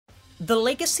The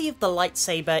legacy of the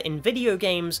lightsaber in video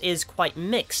games is quite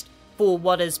mixed, for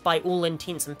what is by all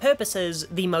intents and purposes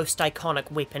the most iconic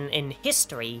weapon in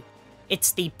history.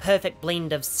 It's the perfect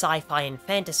blend of sci-fi and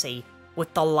fantasy,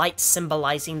 with the light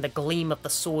symbolizing the gleam of the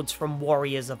swords from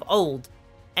warriors of old.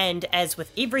 And as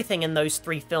with everything in those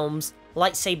three films,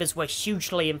 lightsabers were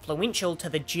hugely influential to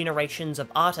the generations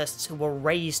of artists who were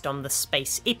raised on the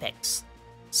space epics.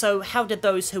 So how did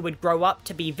those who would grow up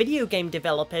to be video game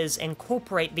developers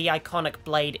incorporate the iconic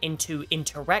blade into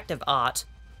interactive art?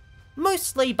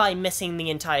 Mostly by missing the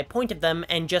entire point of them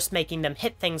and just making them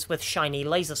hit things with shiny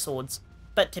laser swords.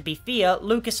 But to be fair,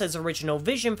 Lucas's original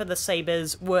vision for the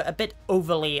sabers were a bit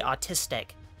overly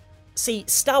artistic. See,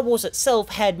 Star Wars itself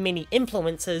had many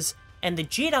influences, and the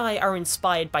Jedi are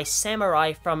inspired by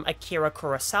samurai from Akira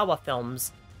Kurosawa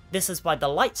films. This is why the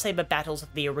lightsaber battles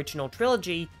of the original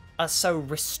trilogy are so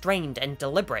restrained and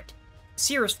deliberate.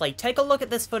 Seriously, take a look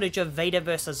at this footage of Vader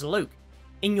vs Luke.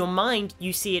 In your mind,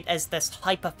 you see it as this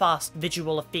hyper-fast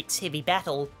visual effects heavy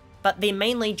battle, but they're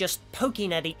mainly just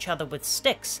poking at each other with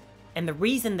sticks, and the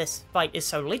reason this fight is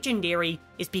so legendary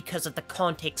is because of the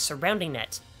context surrounding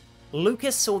it.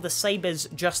 Lucas saw the sabers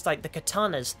just like the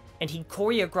katanas, and he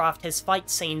choreographed his fight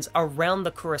scenes around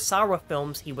the Kurosawa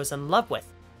films he was in love with.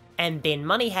 And then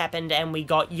money happened and we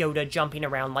got Yoda jumping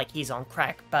around like he's on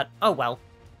crack, but oh well.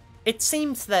 It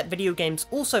seems that video games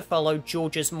also followed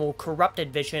George's more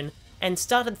corrupted vision and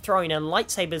started throwing in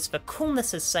lightsabers for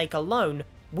coolness' sake alone,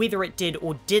 whether it did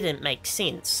or didn't make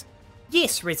sense.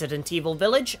 Yes, Resident Evil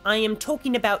Village, I am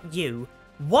talking about you.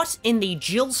 What in the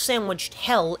Jill-sandwiched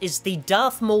hell is the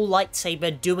Darth Maul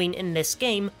lightsaber doing in this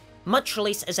game, much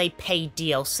less as a paid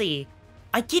DLC?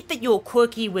 I get that you're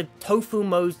quirky with tofu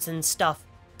modes and stuff,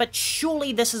 but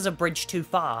surely this is a bridge too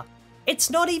far.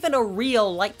 It's not even a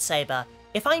real lightsaber.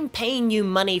 If I'm paying you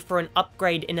money for an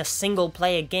upgrade in a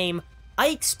single-player game, I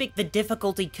expect the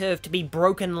difficulty curve to be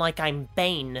broken like I'm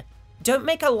Bane. Don't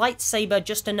make a lightsaber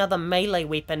just another melee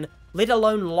weapon, let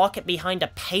alone lock it behind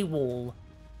a paywall.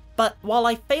 But while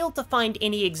I failed to find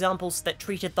any examples that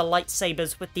treated the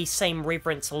lightsabers with the same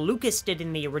reverence Lucas did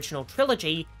in the original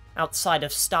trilogy, outside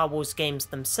of Star Wars games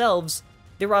themselves,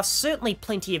 there are certainly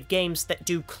plenty of games that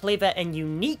do clever and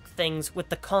unique things with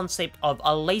the concept of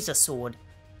a laser sword.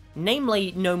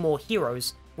 Namely, No More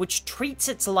Heroes, which treats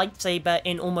its lightsaber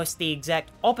in almost the exact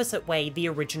opposite way the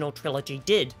original trilogy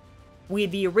did. Where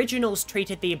the originals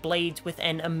treated their blades with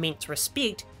an immense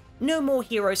respect, No More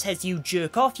Heroes has you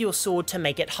jerk off your sword to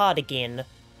make it hard again.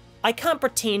 I can't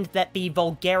pretend that the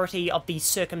vulgarity of these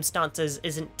circumstances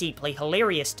isn't deeply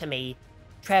hilarious to me.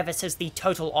 Travis is the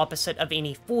total opposite of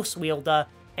any Force wielder,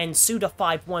 and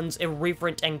Suda51's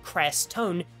irreverent and crass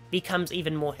tone becomes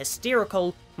even more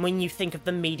hysterical when you think of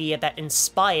the media that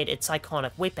inspired its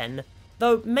iconic weapon.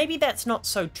 Though maybe that's not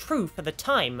so true for the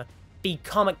time. The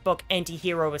comic book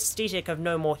anti-hero aesthetic of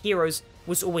No More Heroes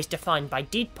was always defined by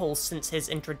Deadpool since his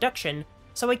introduction,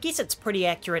 so I guess it's pretty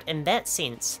accurate in that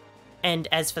sense. And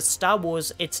as for Star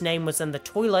Wars, its name was in the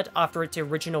toilet after its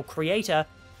original creator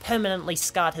permanently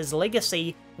scarred his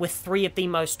legacy with 3 of the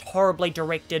most horribly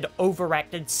directed,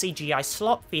 overacted CGI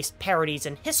slopfest parodies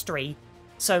in history,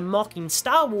 so mocking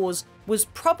Star Wars was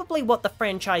probably what the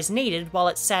franchise needed while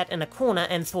it sat in a corner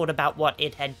and thought about what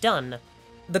it had done.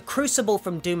 The Crucible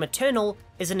from Doom Eternal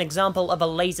is an example of a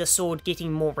laser sword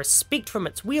getting more respect from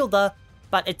its wielder,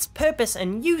 but its purpose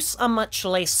and use are much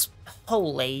less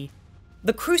holy.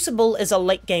 The Crucible is a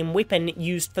late-game weapon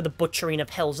used for the butchering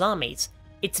of Hell's armies.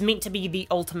 It's meant to be the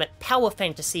ultimate power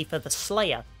fantasy for the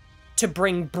Slayer, to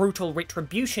bring brutal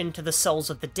retribution to the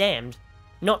souls of the damned,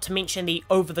 not to mention the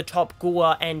over-the-top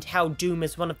gore and how Doom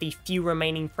is one of the few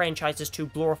remaining franchises to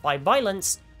glorify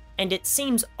violence, and it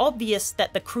seems obvious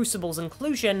that the Crucible's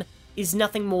inclusion is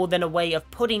nothing more than a way of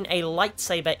putting a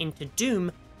lightsaber into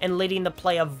Doom and letting the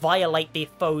player violate their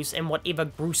foes in whatever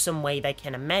gruesome way they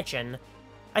can imagine.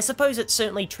 I suppose it's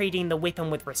certainly treating the weapon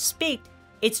with respect,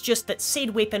 it's just that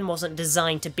said weapon wasn't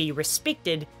designed to be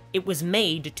respected, it was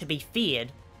made to be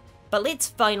feared. But let's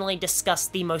finally discuss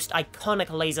the most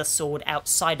iconic laser sword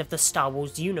outside of the Star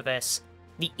Wars universe,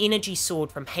 the energy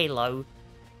sword from Halo.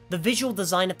 The visual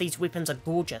design of these weapons are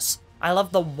gorgeous. I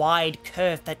love the wide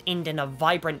curve that end in a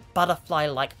vibrant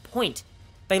butterfly-like point.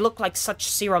 They look like such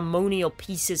ceremonial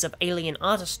pieces of alien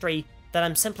artistry that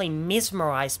I'm simply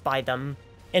mesmerized by them.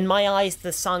 In my eyes, the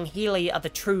Sangheili are the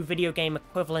true video game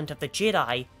equivalent of the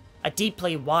Jedi, a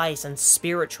deeply wise and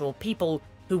spiritual people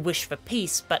who wish for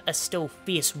peace but are still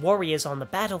fierce warriors on the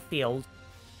battlefield.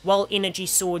 While energy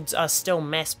swords are still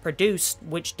mass-produced,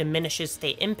 which diminishes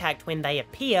their impact when they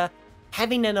appear,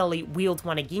 having an elite wield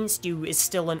one against you is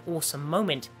still an awesome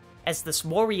moment, as this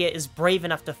warrior is brave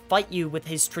enough to fight you with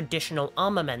his traditional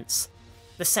armaments.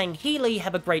 The Sangheili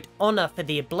have a great honour for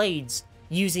their blades,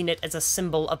 using it as a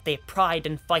symbol of their pride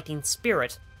and fighting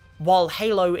spirit. While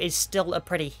Halo is still a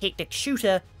pretty hectic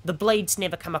shooter, the blades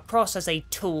never come across as a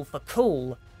tool for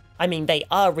cool. I mean, they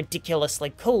are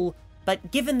ridiculously cool,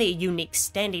 but given their unique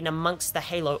standing amongst the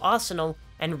Halo arsenal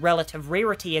and relative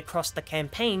rarity across the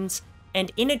campaigns,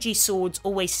 and energy swords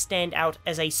always stand out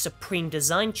as a supreme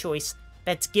design choice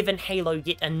that's given Halo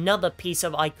yet another piece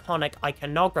of iconic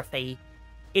iconography.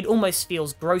 It almost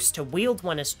feels gross to wield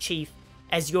one as chief,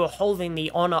 as you're holding the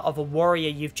honour of a warrior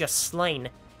you've just slain,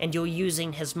 and you're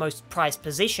using his most prized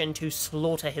possession to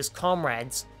slaughter his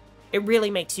comrades. It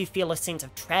really makes you feel a sense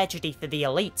of tragedy for the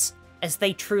elites, as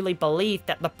they truly believed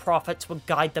that the prophets would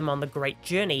guide them on the great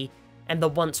journey, and the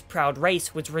once proud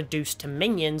race was reduced to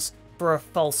minions for a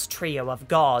false trio of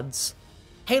gods.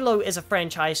 Halo is a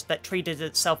franchise that treated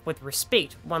itself with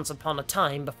respect once upon a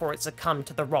time before it succumbed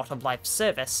to the rot of life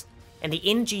service, and the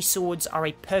energy swords are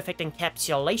a perfect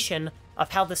encapsulation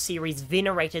of how the series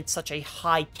venerated such a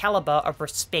high caliber of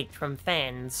respect from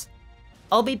fans.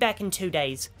 I'll be back in 2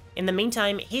 days. In the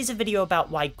meantime, here's a video about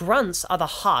why grunts are the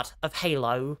heart of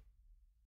Halo.